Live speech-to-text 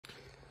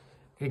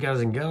Hey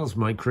guys and gals,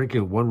 Mike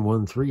Cricket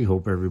 113.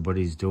 Hope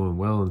everybody's doing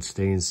well and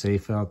staying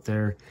safe out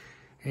there.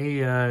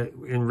 Hey,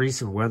 in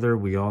recent weather,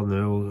 we all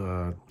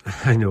know,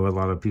 I know a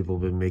lot of people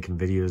have been making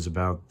videos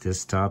about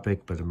this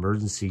topic, but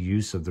emergency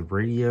use of the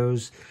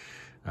radios.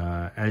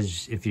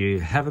 As if you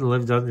haven't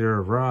lived under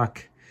a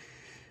rock,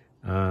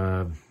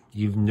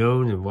 you've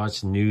known and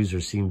watched the news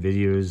or seen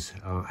videos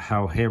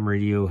how ham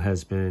radio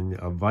has been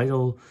a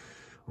vital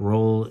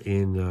role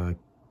in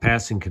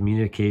passing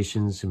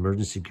communications,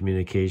 emergency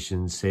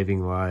communications,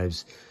 saving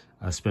lives,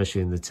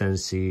 especially in the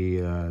Tennessee,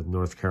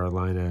 North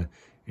Carolina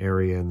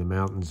area and the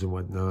mountains and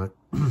whatnot.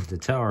 The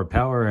Tower of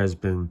Power has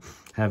been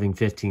having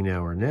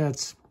 15-hour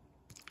nets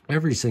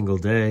every single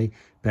day,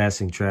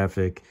 passing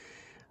traffic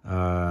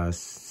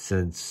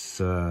since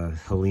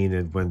Helene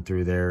had went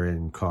through there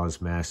and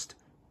caused mass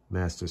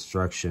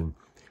destruction.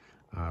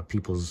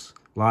 People's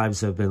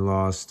lives have been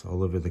lost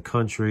all over the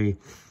country,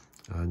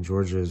 in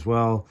Georgia as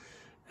well,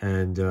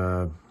 and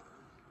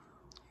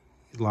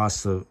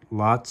lots of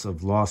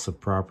loss of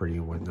property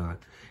and whatnot.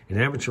 And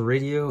amateur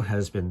radio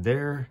has been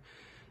there,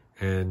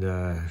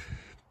 and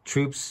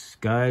troops,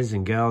 guys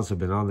and gals, have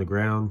been on the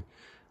ground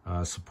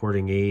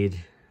supporting aid,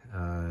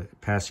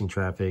 passing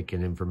traffic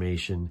and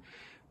information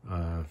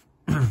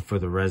for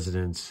the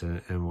residents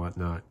and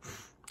whatnot.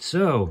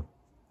 So,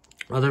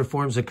 other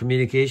forms of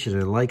communication,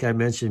 and like I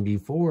mentioned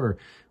before,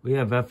 we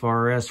have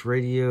FRS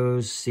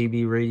radios,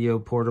 CB radio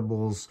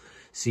portables,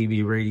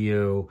 CB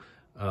radio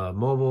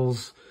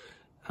mobiles,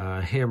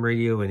 ham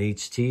radio, and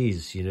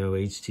HTs,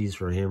 HTs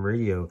for ham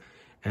radio.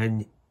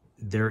 And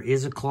there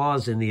is a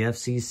clause in the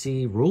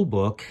FCC rule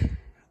book,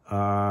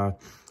 and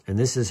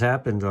this has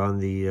happened on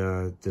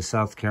the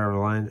South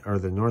Carolina or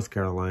the North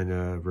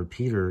Carolina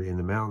repeater in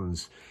the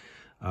mountains.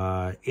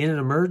 In an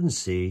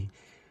emergency,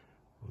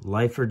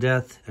 life or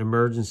death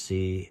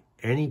emergency,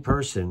 any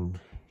person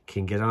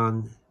can get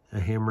on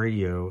a ham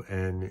radio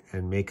and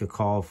make a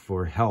call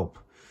for help.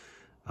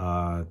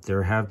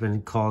 There have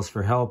been calls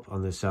for help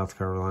on the South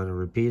Carolina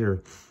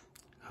repeater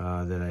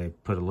that I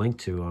put a link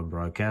to on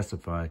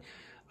Broadcastify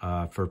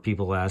for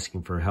people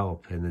asking for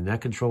help. And the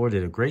net controller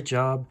did a great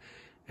job,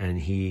 and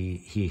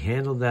he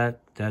handled that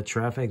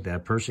traffic,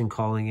 that person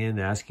calling in,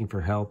 asking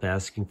for help,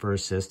 asking for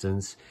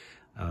assistance.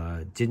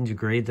 Didn't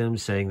degrade them,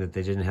 saying that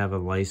they didn't have a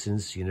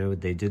license.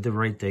 They did the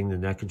right thing. The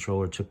net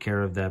controller took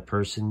care of that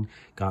person,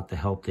 got the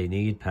help they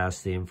need,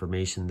 passed the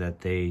information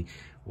that they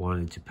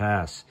wanted to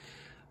pass.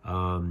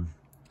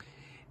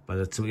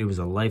 But it was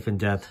a life and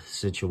death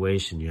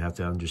situation. You have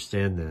to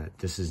understand that.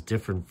 This is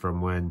different from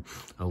when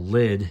a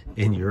lid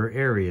in your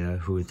area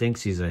who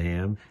thinks he's a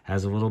ham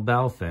has a little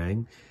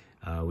Baofeng,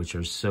 which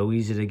are so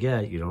easy to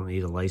get. You don't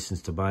need a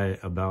license to buy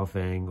a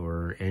Baofeng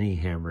or any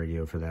ham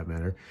radio for that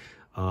matter.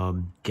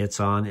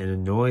 Gets on and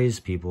annoys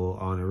people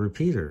on a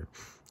repeater.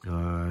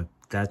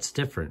 That's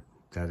different.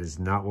 That is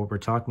not what we're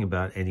talking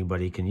about.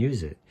 Anybody can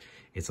use it.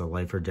 It's a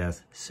life or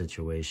death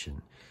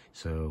situation.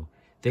 So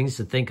things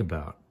to think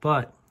about.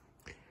 But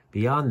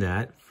beyond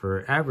that,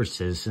 for average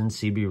citizens,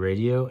 CB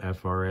radio,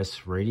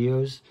 FRS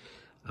radios,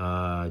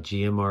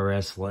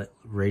 GMRS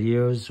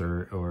radios,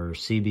 or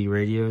CB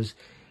radios,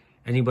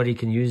 anybody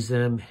can use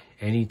them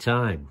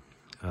anytime,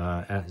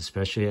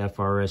 especially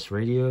FRS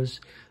radios.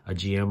 A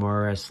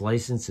GMRS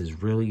license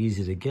is really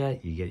easy to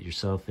get. You get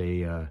yourself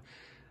a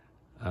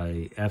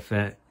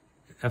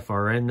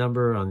FRN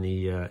number on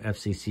the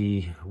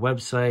FCC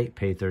website,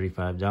 pay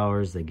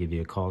 $35, they give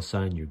you a call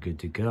sign, you're good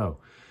to go.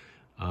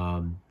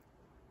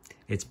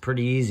 It's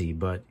pretty easy,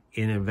 but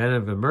in an event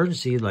of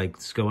emergency like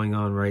what's going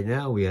on right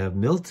now, we have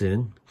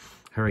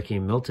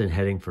Hurricane Milton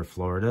heading for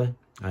Florida.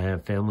 I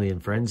have family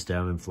and friends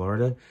down in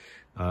Florida,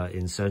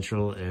 in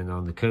Central and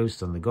on the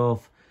coast, on the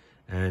Gulf.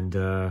 And,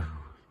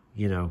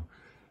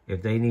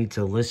 if they need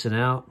to listen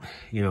out,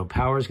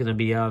 power's going to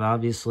be out,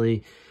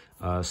 obviously.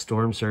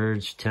 Storm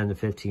surge, 10 to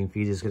 15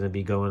 feet is going to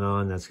be going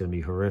on. That's going to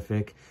be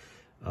horrific.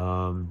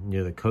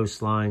 Near the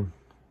coastline,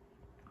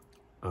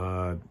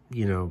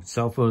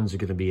 cell phones are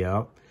going to be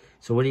out.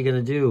 So what are you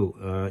going to do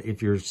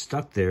if you're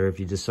stuck there? If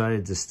you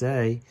decided to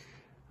stay,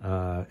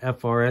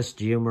 FRS,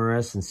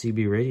 GMRS, and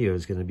CB radio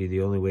is going to be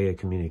the only way of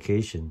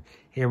communication.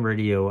 Ham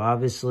radio,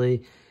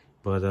 obviously,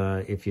 but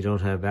if you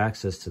don't have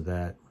access to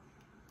that,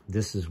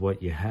 this is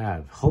what you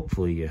have.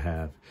 Hopefully you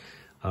have.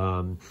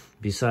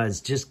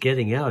 Besides just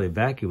getting out,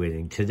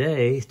 evacuating.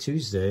 Today,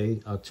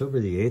 Tuesday,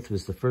 October the 8th,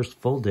 was the first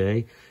full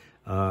day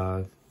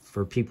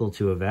for people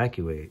to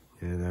evacuate.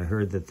 And I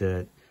heard that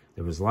there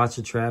was lots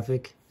of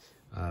traffic.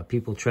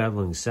 People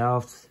traveling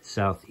south,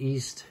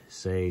 southeast,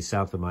 say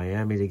south of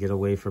Miami to get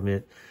away from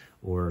it,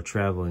 or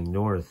traveling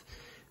north.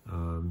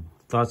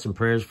 Thoughts and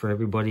prayers for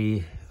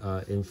everybody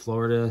in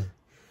Florida.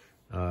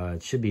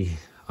 It should be,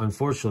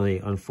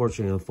 unfortunately,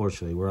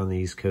 we're on the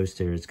East Coast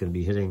here. It's going to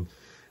be hitting,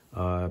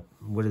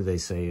 what did they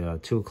say,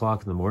 2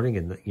 o'clock in the morning,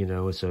 and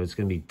so it's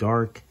going to be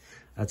dark.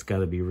 That's got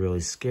to be really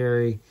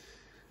scary.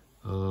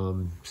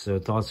 So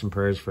thoughts and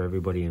prayers for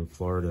everybody in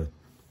Florida.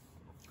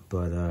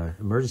 But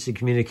emergency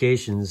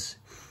communications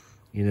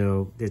You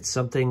know, it's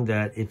something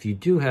that if you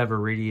do have a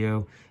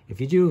radio,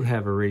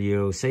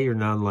 say you're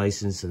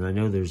non-licensed, and I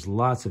know there's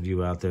lots of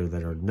you out there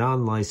that are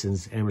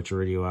non-licensed amateur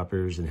radio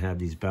operators and have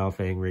these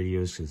Baofeng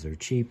radios because they're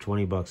cheap,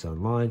 20 bucks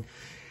online.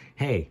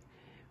 Hey,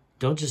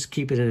 don't just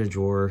keep it in a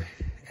drawer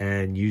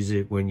and use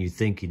it when you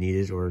think you need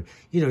it. Or,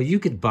 you know, you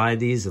could buy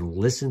these and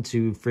listen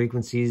to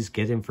frequencies,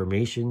 get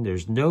information.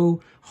 There's no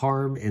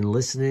harm in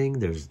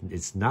listening.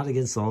 It's not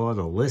against the law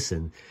to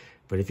listen.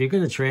 But if you're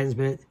going to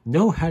transmit,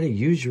 know how to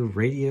use your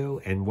radio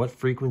and what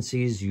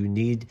frequencies you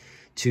need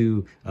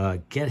to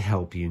get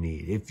help you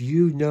need. If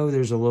you know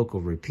there's a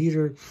local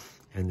repeater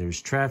and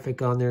there's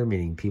traffic on there,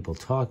 meaning people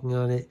talking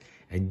on it,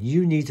 and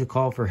you need to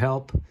call for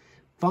help,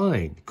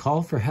 fine,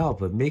 call for help,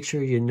 but make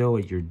sure you know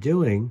what you're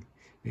doing.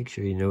 Make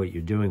sure you know what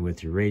you're doing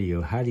with your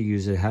radio, how to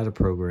use it, how to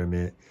program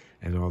it,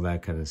 and all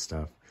that kind of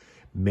stuff.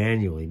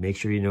 Manually, make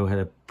sure you know how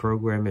to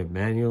program it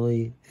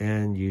manually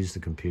and use the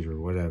computer,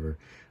 whatever.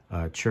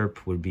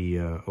 Chirp would be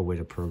a way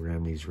to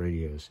program these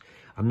radios.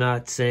 I'm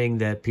not saying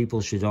that people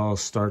should all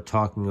start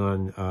talking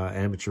on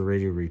amateur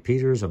radio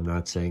repeaters. I'm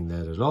not saying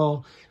that at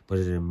all. But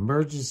in an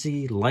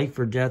emergency, life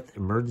or death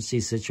emergency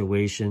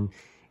situation,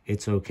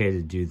 it's okay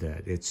to do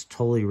that. It's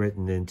totally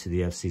written into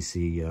the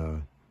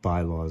FCC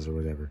bylaws or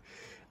whatever.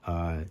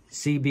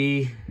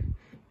 CB,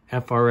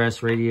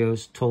 FRS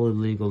radios, totally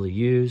legal to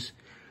use.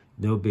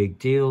 No big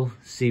deal.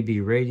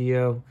 CB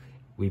radio.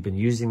 We've been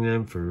using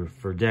them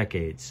for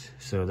decades.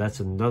 So that's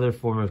another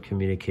form of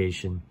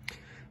communication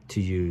to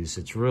use.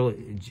 It's really,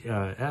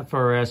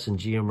 FRS and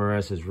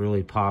GMRS is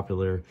really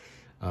popular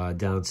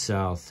down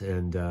south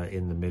and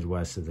in the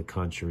Midwest of the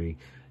country,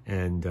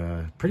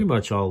 and pretty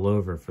much all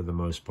over for the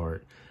most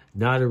part.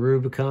 Not a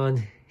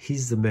Rubicon,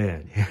 he's the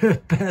man.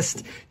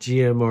 Best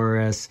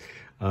GMRS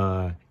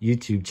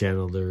YouTube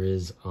channel there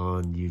is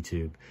on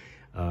YouTube.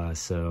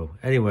 So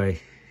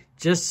anyway,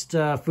 just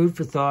food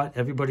for thought.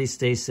 Everybody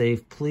stay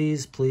safe.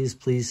 Please, please,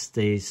 please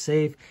stay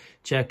safe.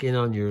 Check in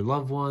on your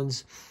loved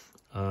ones.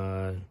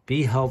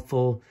 Be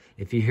helpful.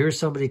 If you hear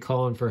somebody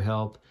calling for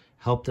help,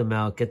 help them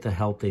out. Get the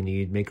help they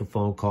need. Make a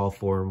phone call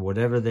for them.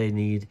 Whatever they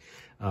need,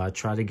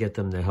 try to get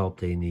them the help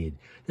they need.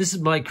 This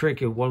is Mike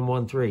Cricket,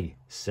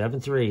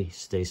 11373.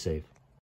 Stay safe.